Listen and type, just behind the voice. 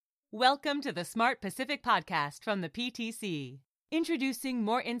Welcome to the Smart Pacific podcast from the PTC. Introducing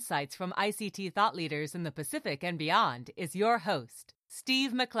more insights from ICT thought leaders in the Pacific and beyond is your host,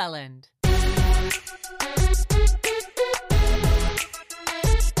 Steve McClelland.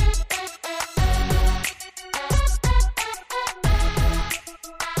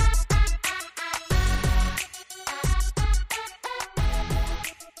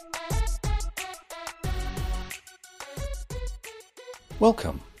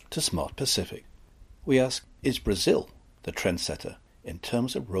 Welcome to Smart Pacific. We ask, is Brazil the trendsetter in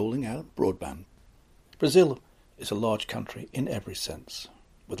terms of rolling out broadband? Brazil is a large country in every sense.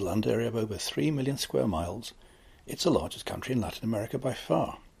 With a land area of over 3 million square miles, it's the largest country in Latin America by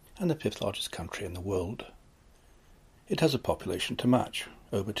far, and the fifth largest country in the world. It has a population to match,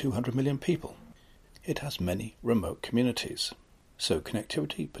 over 200 million people. It has many remote communities. So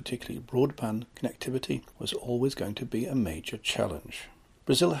connectivity, particularly broadband connectivity, was always going to be a major challenge.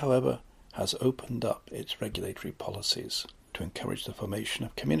 Brazil, however, has opened up its regulatory policies to encourage the formation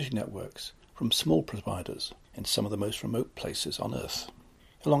of community networks from small providers in some of the most remote places on Earth.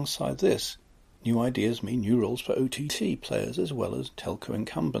 Alongside this, new ideas mean new roles for OTT players as well as telco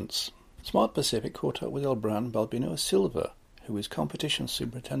incumbents. Smart Pacific caught up with Abraao and Balbino Silva, who is competition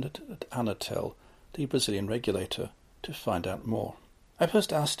superintendent at Anatel, the Brazilian regulator, to find out more. I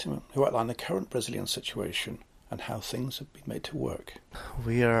first asked him to outline the current Brazilian situation and how things have been made to work.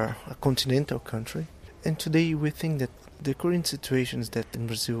 We are a continental country, and today we think that the current situation is that in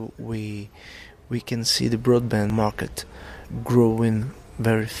Brazil we can see the broadband market growing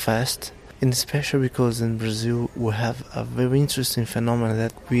very fast, and especially because in Brazil we have a very interesting phenomenon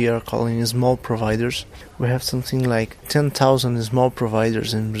that we are calling small providers. We have something like 10,000 small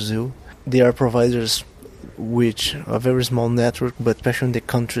providers in Brazil. They are providers which a very small network, but especially in the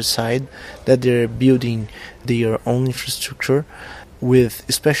countryside, that they're building their own infrastructure with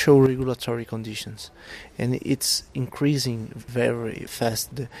special regulatory conditions. And it's increasing very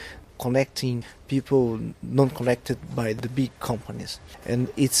fast, connecting people not connected by the big companies.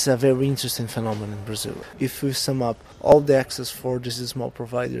 And it's a very interesting phenomenon in Brazil. If we sum up all the access for these small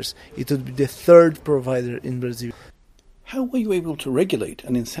providers, it would be the third provider in Brazil. How were you able to regulate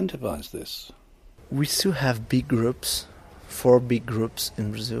and incentivize this? We still have big groups, 4 big groups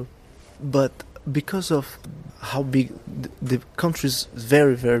in Brazil, but because of how big the country is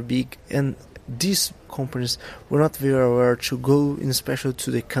very, very big, and these companies were not very aware to go in special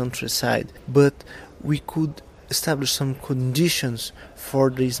to the countryside, but we could establish some conditions for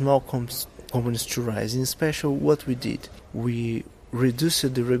the small companies to rise. In special, what we did, we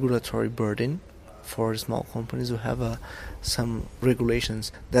reduced the regulatory burden. For small companies, we have some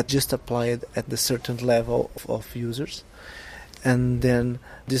regulations that just applied at the certain level of users. And then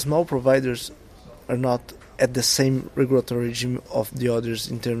the small providers are not at the same regulatory regime of the others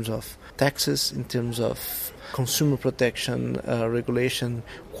in terms of taxes, in terms of consumer protection regulation,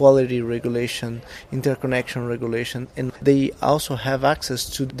 quality regulation, interconnection regulation, and they also have access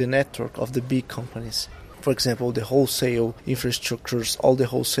to the network of the big companies. For example, the wholesale infrastructures, all the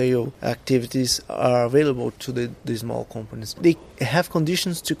wholesale activities are available to the small companies. They have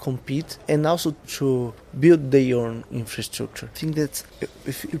conditions to compete and also to build their own infrastructure. I think that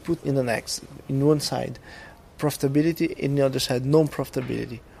if you put in one side profitability, in the other side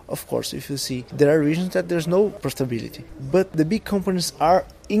non-profitability. Of course, if you see, there are regions that there's no profitability. But the big companies are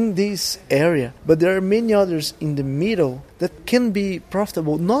in this area, but there are many others in the middle that can be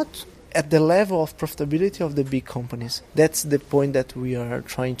profitable, not at the level of profitability of the big companies. That's the point that we are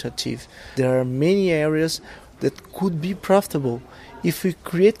trying to achieve. There are many areas that could be profitable if we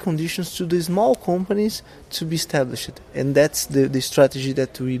create conditions to the small companies to be established. And that's the strategy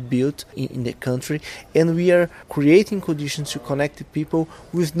that we built in the country. And we are creating conditions to connect the people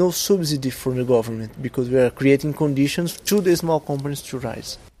with no subsidy from the government, because we are creating conditions to the small companies to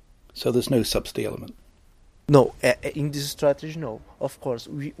rise. So there's no subsidy element? No, in this strategy, no. Of course,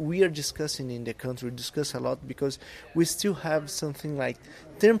 we are discussing in the country, we discuss a lot, because we still have something like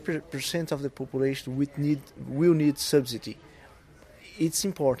 10% of the population will need subsidy. It's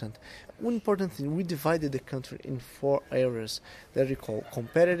important. One important thing, we divided the country in 4 areas that we call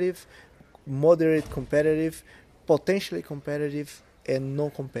competitive, moderate competitive, potentially competitive, and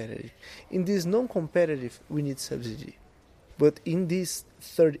non-competitive. In this non-competitive, we need subsidy. But in this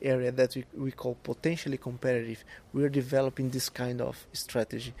third area that we call potentially competitive, we are developing this kind of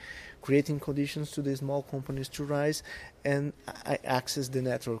strategy, creating conditions to the small companies to rise and access the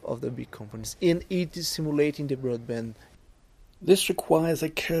network of the big companies. And it is simulating the broadband. This requires a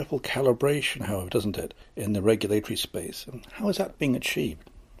careful calibration, however, doesn't it, in the regulatory space? And how is that being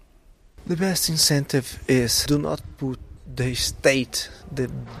achieved? The best incentive is do not put the state, the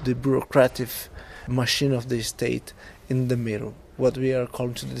bureaucratic machine of the state in the middle. What we are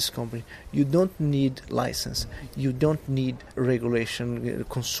calling to this company, you don't need license, you don't need regulation,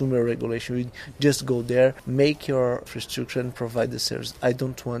 consumer regulation. You just go there, make your infrastructure and provide the service. I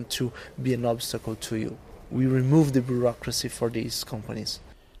don't want to be an obstacle to you. We remove the bureaucracy for these companies.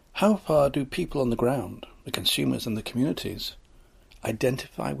 How far do people on the ground, the consumers and the communities,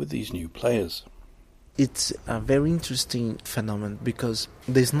 identify with these new players? It's a very interesting phenomenon because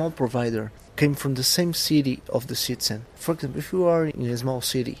the small provider came from the same city of the citizen. For example, if you are in a small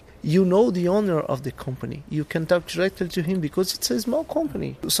city, you know the owner of the company. You can talk directly to him because it's a small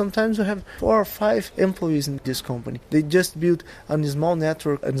company. Sometimes you have 4 or 5 employees in this company. They just built a small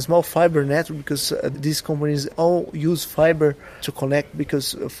network, a small fiber network, because these companies all use fiber to connect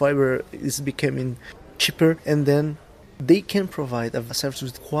because fiber is becoming cheaper, and then they can provide a service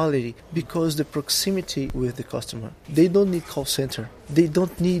with quality because the proximity with the customer. They don't need call center. They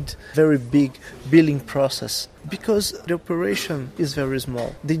don't need very big billing process because the operation is very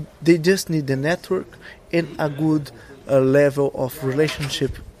small. They just need the network and a good level of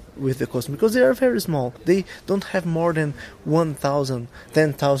relationship with the customer because they are very small. They don't have more than 1,000,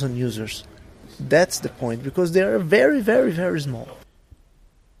 10,000 users. That's the point, because they are very, very, very small.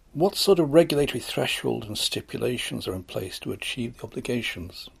 What sort of regulatory threshold and stipulations are in place to achieve the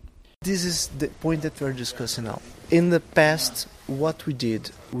obligations? This is the point that we're discussing now. In the past, what we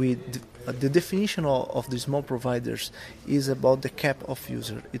did, the definition of the small providers is about the cap of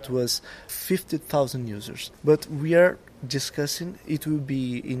user. It was 50,000 users. But we are discussing, it will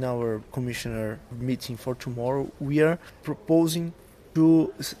be in our commissioner meeting for tomorrow, we are proposing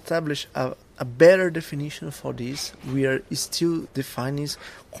to establish a better definition for this. We are still defining,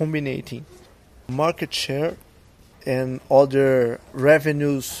 combining market share and other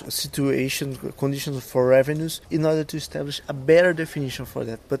revenues, situations, conditions for revenues in order to establish a better definition for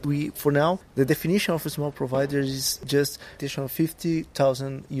that. But for now, the definition of a small provider is just additional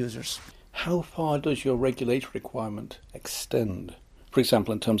 50,000 users. How far does your regulatory requirement extend? For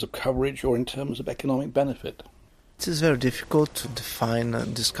example, in terms of coverage or in terms of economic benefit? It is very difficult to define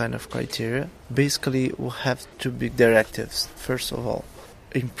this kind of criteria. Basically, we have 2 big directives. First of all,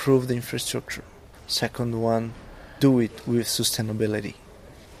 improve the infrastructure. Second one, do it with sustainability.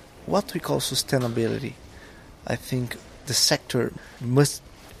 What we call sustainability, I think the sector must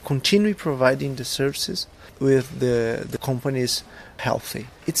continue providing the services with the companies healthy.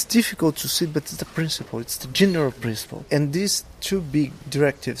 It's difficult to see, but it's the principle, it's the general principle. And these 2 big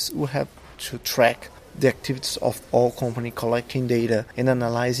directives will have to track the activities of all companies, collecting data and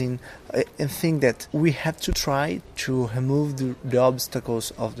analyzing, and think that we have to try to remove the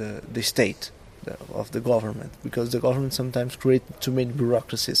obstacles of the state, of the government, because the government sometimes creates too many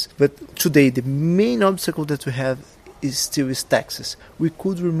bureaucracies. But today the main obstacle that we have is taxes. We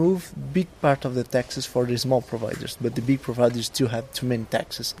could remove big part of the taxes for the small providers, but the big providers still have too many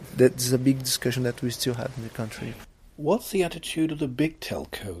taxes. That is a big discussion that we still have in the country. What's the attitude of the big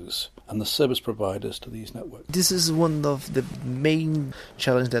telcos and the service providers to these networks? This is one of the main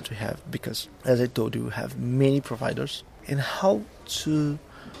challenges that we have because, as I told you, we have many providers. And how to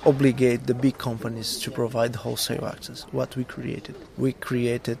obligate the big companies to provide wholesale access? What we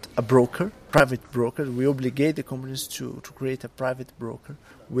created a broker, private broker. We obligate the companies to create a private broker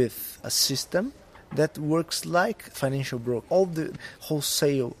with a system that works like financial broker. All the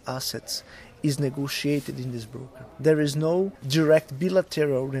wholesale assets is negotiated in this broker. There is no direct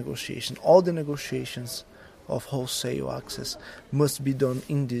bilateral negotiation. All the negotiations of wholesale access must be done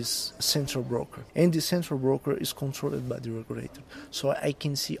in this central broker. And the central broker is controlled by the regulator. So I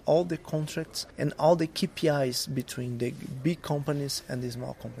can see all the contracts and all the KPIs between the big companies and the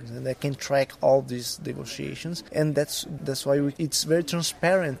small companies. And I can track all these negotiations. And that's why it's very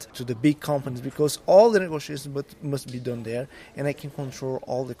transparent to the big companies, because all the negotiations must be done there, and I can control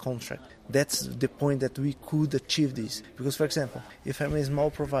all the contract. That's the point that we could achieve this. Because, for example, if I'm a small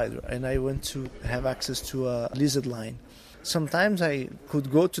provider and I want to have access to a leased line, sometimes I could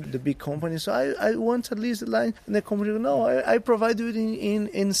go to the big company, so I want a leased line, and the company goes, no, I provide you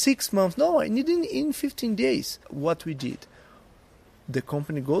in 6 months. No, I need it in 15 days. What we did, the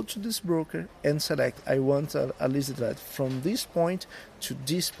company go to this broker and select, I want a leased line from this point to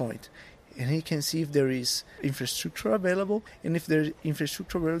this point. And he can see if there is infrastructure available, and if there is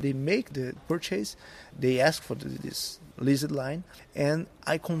infrastructure available, they make the purchase, they ask for this leased line, and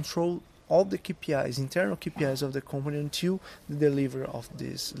I control all the KPIs, internal KPIs of the company until the delivery of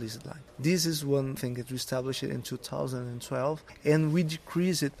this leased line. This is one thing that we established in 2012, and we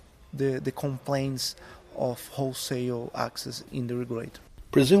decreased the complaints of wholesale access in the regulator.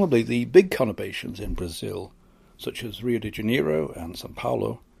 Presumably the big conurbations in Brazil, such as Rio de Janeiro and São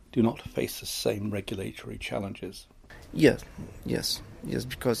Paulo, do not face the same regulatory challenges? Yes,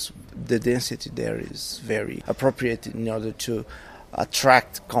 because the density there is very appropriate in order to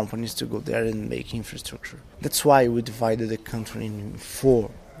attract companies to go there and make infrastructure. That's why we divided the country in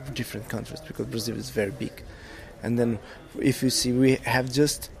 4 different countries, because Brazil is very big. And then if you see, we have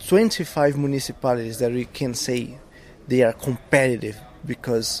just 25 municipalities that we can say they are competitive,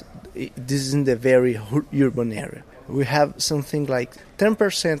 because this is in the very urban area. We have something like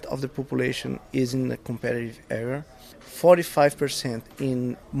 10% of the population is in a competitive area, 45%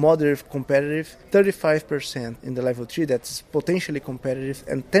 in moderate competitive, 35% in the level 3 that's potentially competitive,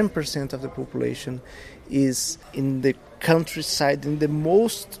 and 10% of the population is in the countryside, in the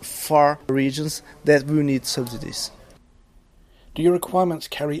most far regions that will need subsidies. Do your requirements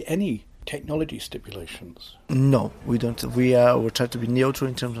carry any technology stipulations? No, we don't. We try to be neutral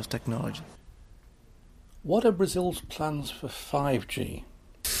in terms of technology. What are Brazil's plans for 5G?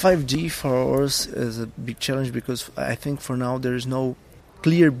 5G for us is a big challenge, because I think for now there is no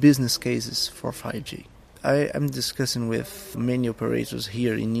clear business cases for 5G. I am discussing with many operators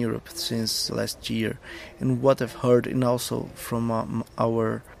here in Europe since last year, and what I've heard, and also from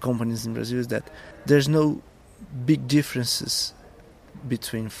our companies in Brazil, is that there's no big differences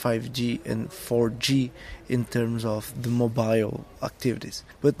between 5G and 4G in terms of the mobile activities.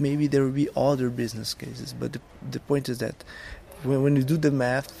 But maybe there will be other business cases. But the point is that when you do the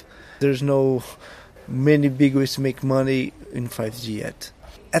math, there's no many big ways to make money in 5G yet.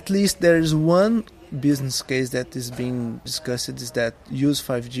 At least there is one business case that is being discussed, is that use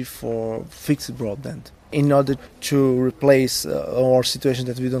 5G for fixed broadband. In order to replace our situation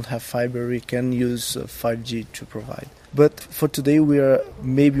that we don't have fiber, we can use 5G to provide. But for today, we're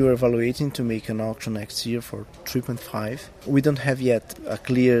evaluating to make an auction next year for 3.5. We don't have yet a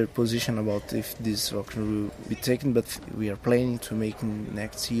clear position about if this auction will be taken, but we are planning to make it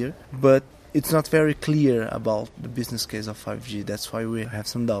next year. But it's not very clear about the business case of 5G. That's why we have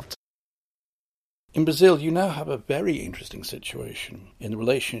some doubt. In Brazil, you now have a very interesting situation in the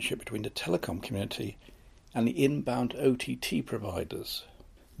relationship between the telecom community and the inbound OTT providers.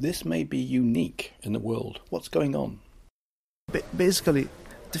 This may be unique in the world. What's going on? Basically,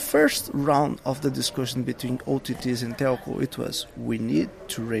 the first round of the discussion between OTTs and telco, it was we need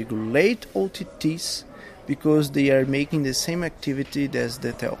to regulate OTTs because they are making the same activity as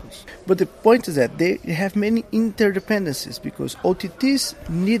the telcos. But the point is that they have many interdependencies, because OTTs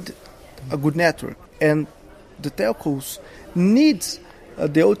need a good network, and the telcos needs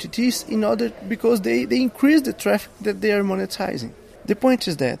the OTTs in order, because they increase the traffic that they are monetizing. The point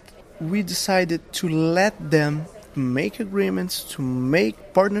is that we decided to let them make agreements, to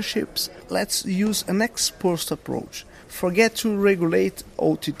make partnerships. Let's use an ex-post approach. Forget to regulate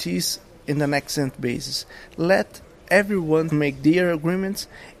OTTs in an ex-ante basis. Let everyone make their agreements,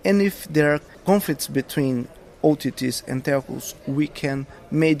 and if there are conflicts between OTTs and telcos, we can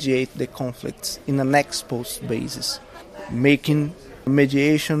mediate the conflicts in an ex-post basis, making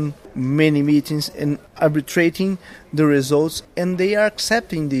mediation, many meetings, and arbitrating the results, and they are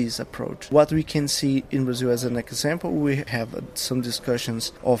accepting this approach. What we can see in Brazil as an example, we have some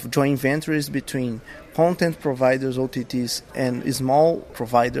discussions of joint ventures between content providers, OTTs, and small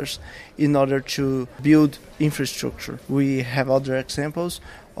providers in order to build infrastructure. We have other examples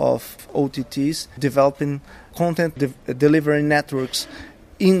of OTTs developing content delivery networks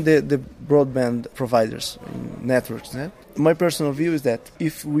in the broadband providers networks. My personal view is that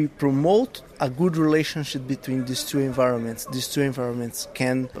if we promote a good relationship between these two environments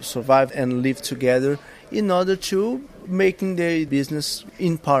can survive and live together in order to making their business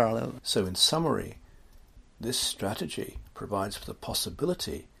in parallel. So in summary, this strategy provides for the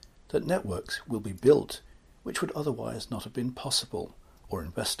possibility that networks will be built which would otherwise not have been possible or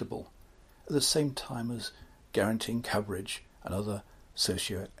investable, at the same time as guaranteeing coverage and other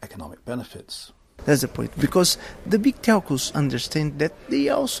socio-economic benefits. That's the point, because the big telcos understand that they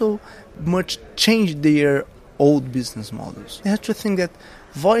also much change their old business models. They have to think that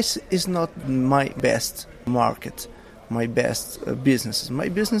voice is not my best market, my best business. My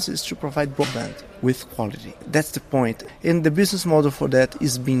business is to provide broadband with quality. That's the point. And the business model for that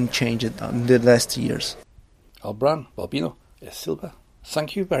is being changed in the last years. Abraao, Balbino, Silva,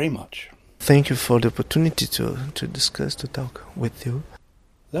 thank you very much. Thank you for the opportunity to talk with you.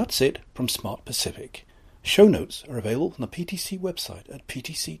 That's it from Smart Pacific. Show notes are available on the PTC website at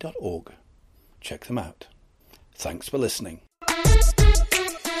ptc.org. Check them out. Thanks for listening.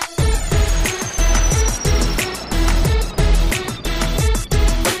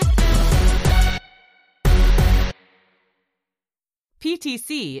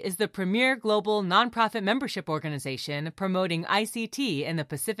 PTC is the premier global nonprofit membership organization promoting ICT in the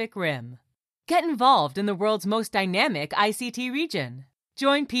Pacific Rim. Get involved in the world's most dynamic ICT region.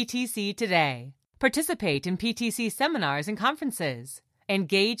 Join PTC today. Participate in PTC seminars and conferences.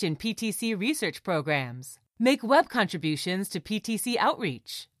 Engage in PTC research programs. Make web contributions to PTC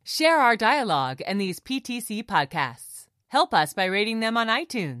outreach. Share our dialogue and these PTC podcasts. Help us by rating them on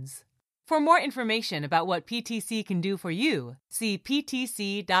iTunes. For more information about what PTC can do for you, see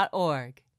ptc.org.